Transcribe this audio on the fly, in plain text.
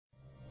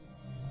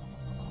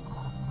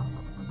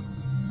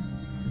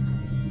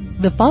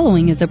The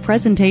following is a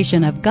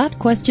presentation of Got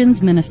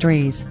Questions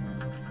Ministries.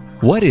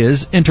 What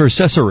is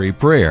intercessory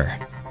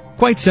prayer?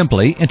 Quite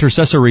simply,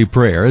 intercessory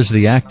prayer is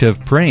the act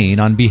of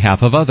praying on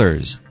behalf of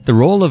others. The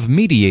role of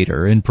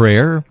mediator in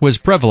prayer was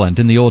prevalent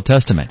in the Old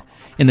Testament,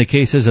 in the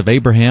cases of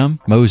Abraham,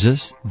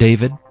 Moses,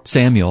 David,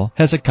 Samuel,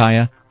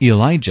 Hezekiah,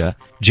 Elijah,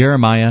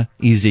 Jeremiah,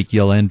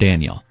 Ezekiel, and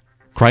Daniel.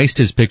 Christ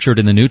is pictured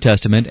in the New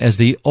Testament as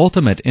the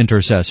ultimate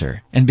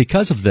intercessor, and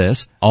because of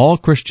this, all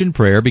Christian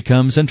prayer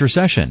becomes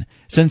intercession,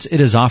 since it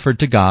is offered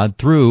to God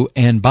through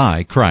and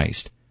by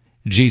Christ.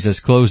 Jesus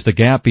closed the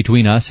gap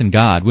between us and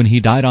God when He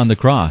died on the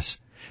cross.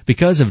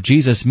 Because of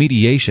Jesus'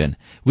 mediation,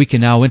 we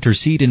can now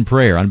intercede in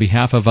prayer on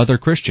behalf of other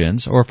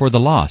Christians or for the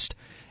lost,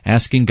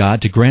 asking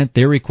God to grant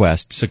their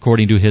requests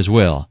according to His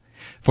will.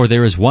 For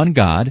there is one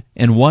God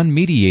and one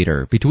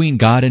mediator between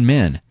God and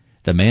men,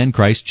 the man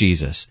Christ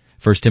Jesus.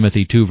 1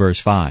 Timothy 2 verse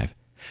 5.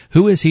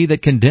 Who is he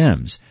that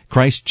condemns?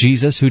 Christ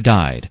Jesus, who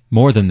died,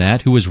 more than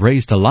that, who was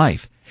raised to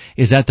life,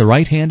 is at the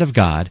right hand of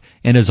God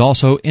and is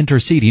also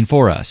interceding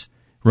for us.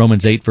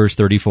 Romans 8 verse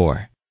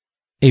 34.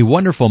 A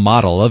wonderful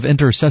model of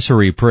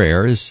intercessory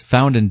prayer is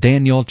found in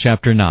Daniel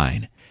chapter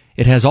 9.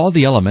 It has all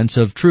the elements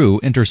of true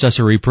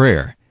intercessory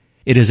prayer.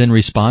 It is in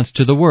response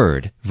to the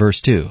Word, verse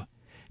 2,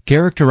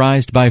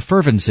 characterized by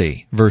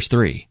fervency, verse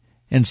 3,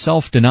 and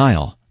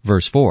self-denial,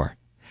 verse 4.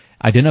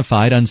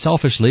 Identified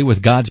unselfishly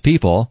with God's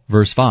people,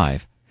 verse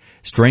 5.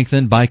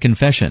 Strengthened by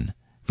confession,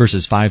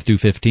 verses 5 through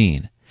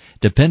 15.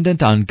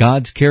 Dependent on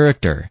God's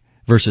character,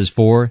 verses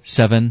 4,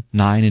 7,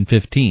 9, and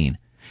 15.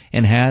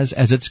 And has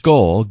as its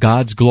goal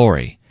God's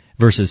glory,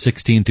 verses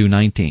 16 through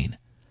 19.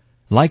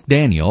 Like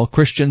Daniel,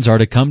 Christians are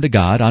to come to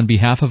God on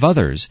behalf of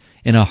others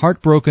in a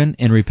heartbroken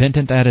and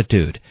repentant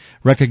attitude,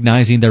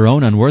 recognizing their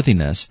own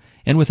unworthiness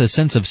and with a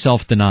sense of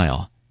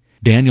self-denial.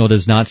 Daniel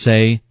does not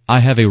say,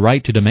 I have a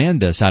right to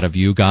demand this out of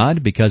you,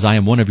 God, because I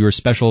am one of your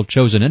special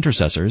chosen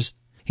intercessors.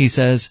 He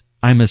says,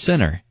 I'm a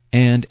sinner,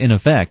 and, in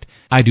effect,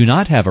 I do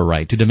not have a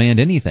right to demand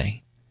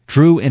anything.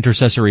 True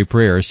intercessory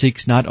prayer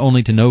seeks not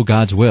only to know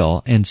God's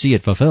will and see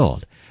it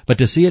fulfilled, but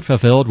to see it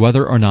fulfilled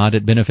whether or not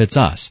it benefits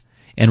us,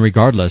 and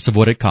regardless of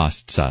what it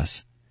costs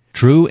us.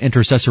 True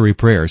intercessory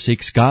prayer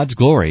seeks God's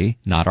glory,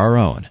 not our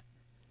own.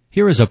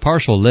 Here is a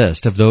partial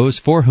list of those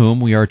for whom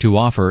we are to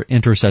offer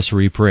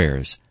intercessory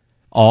prayers.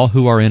 All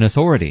who are in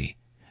authority,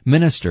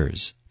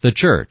 ministers, the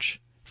church,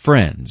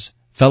 friends,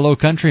 fellow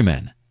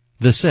countrymen,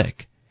 the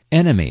sick,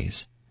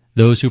 enemies,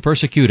 those who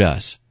persecute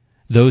us,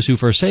 those who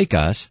forsake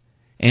us,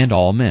 and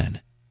all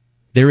men.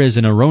 There is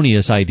an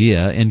erroneous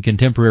idea in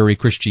contemporary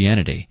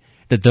Christianity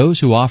that those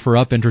who offer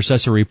up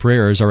intercessory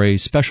prayers are a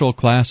special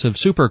class of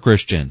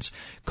super-Christians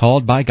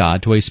called by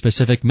God to a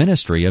specific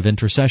ministry of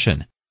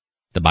intercession.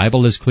 The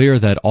Bible is clear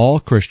that all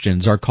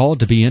Christians are called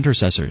to be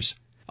intercessors.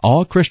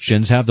 All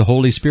Christians have the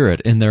Holy Spirit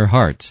in their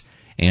hearts,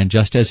 and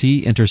just as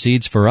He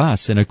intercedes for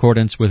us in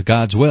accordance with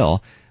God's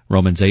will,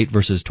 Romans 8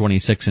 verses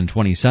 26 and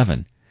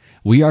 27,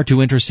 we are to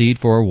intercede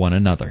for one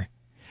another.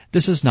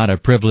 This is not a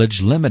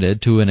privilege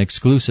limited to an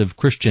exclusive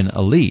Christian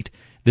elite.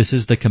 This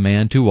is the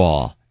command to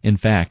all. In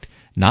fact,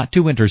 not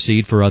to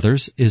intercede for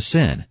others is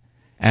sin.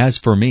 As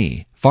for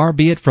me, far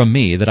be it from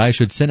me that I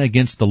should sin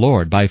against the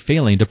Lord by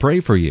failing to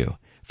pray for you.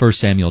 1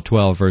 Samuel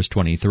 12 verse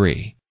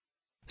 23.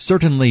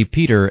 Certainly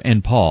Peter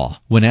and Paul,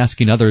 when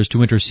asking others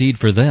to intercede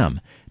for them,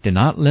 did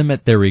not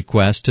limit their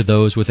request to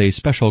those with a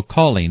special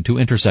calling to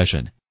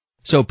intercession.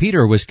 So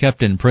Peter was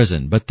kept in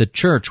prison, but the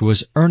church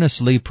was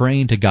earnestly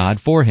praying to God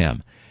for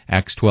him.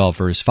 Acts 12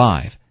 verse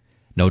 5.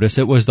 Notice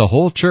it was the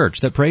whole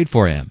church that prayed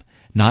for him,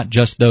 not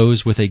just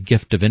those with a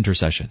gift of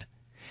intercession.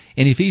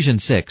 In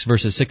Ephesians 6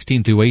 verses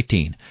 16 through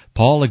 18,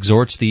 Paul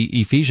exhorts the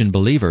Ephesian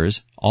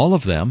believers, all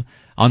of them,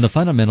 on the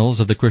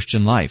fundamentals of the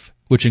Christian life,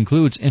 which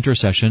includes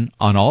intercession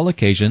on all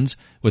occasions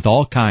with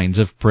all kinds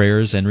of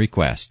prayers and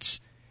requests.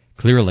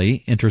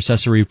 Clearly,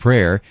 intercessory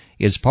prayer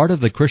is part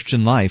of the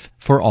Christian life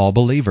for all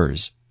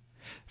believers.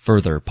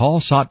 Further, Paul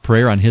sought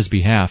prayer on his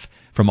behalf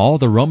from all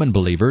the Roman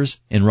believers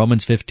in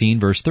Romans 15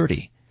 verse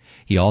 30.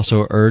 He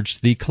also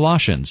urged the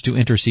Colossians to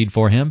intercede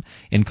for him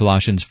in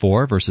Colossians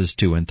 4 verses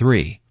 2 and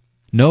 3.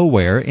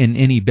 Nowhere in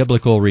any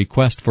biblical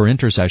request for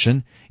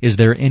intercession is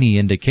there any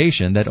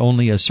indication that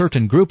only a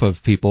certain group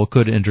of people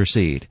could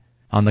intercede.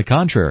 On the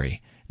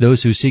contrary,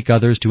 those who seek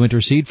others to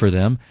intercede for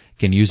them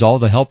can use all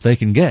the help they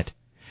can get.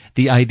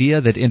 The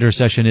idea that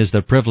intercession is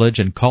the privilege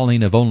and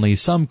calling of only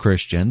some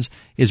Christians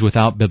is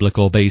without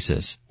biblical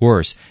basis.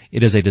 Worse,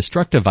 it is a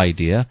destructive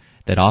idea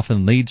that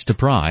often leads to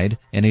pride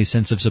and a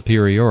sense of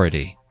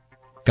superiority.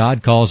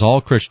 God calls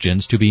all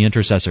Christians to be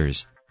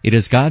intercessors. It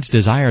is God's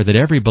desire that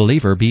every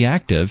believer be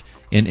active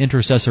in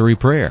intercessory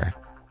prayer.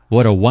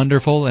 What a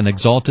wonderful and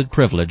exalted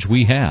privilege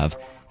we have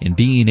in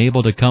being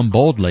able to come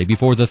boldly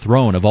before the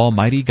throne of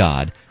Almighty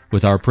God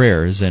with our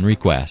prayers and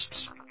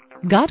requests.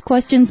 Got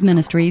Questions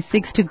Ministries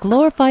seeks to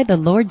glorify the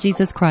Lord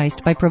Jesus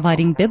Christ by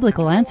providing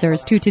biblical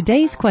answers to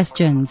today's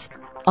questions.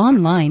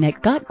 Online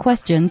at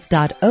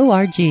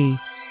gotquestions.org.